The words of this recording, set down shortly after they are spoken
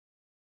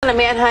On a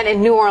manhunt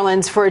in New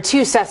Orleans for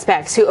two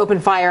suspects who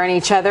opened fire on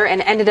each other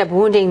and ended up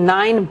wounding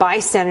 9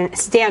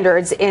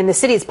 bystanders in the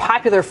city's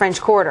popular French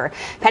Quarter.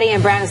 Patty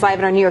Ann Brown is live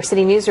in our New York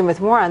City newsroom with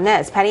more on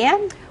this. Patty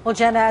Ann? Well,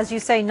 Jenna, as you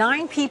say,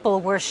 9 people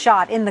were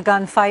shot in the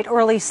gunfight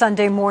early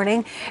Sunday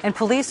morning, and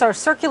police are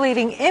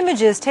circulating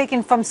images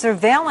taken from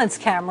surveillance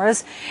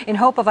cameras in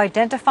hope of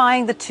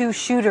identifying the 2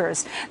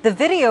 shooters. The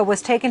video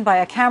was taken by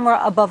a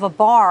camera above a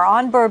bar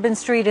on Bourbon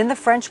Street in the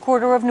French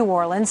Quarter of New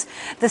Orleans.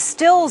 The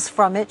stills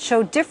from it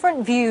show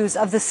different views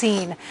of the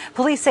scene.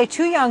 Police say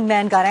 2 young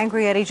men got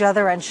angry at each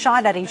other and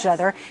shot at each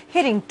other,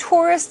 hitting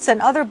tourists and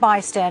other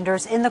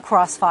bystanders in the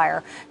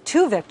crossfire.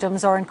 2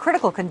 victims are in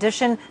critical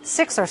condition,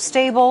 6 are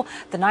stable.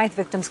 The 9th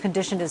victim's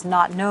condition is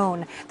not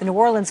known. The New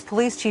Orleans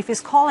police chief is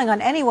calling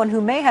on anyone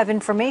who may have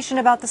information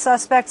about the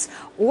suspects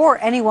or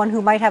anyone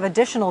who might have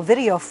additional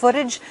video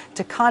footage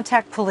to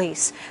contact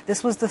police.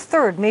 This was the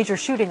 3rd major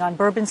shooting on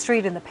Bourbon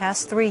Street in the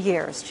past 3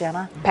 years.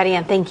 Jenna? Patty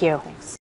Ann, thank you. Thanks.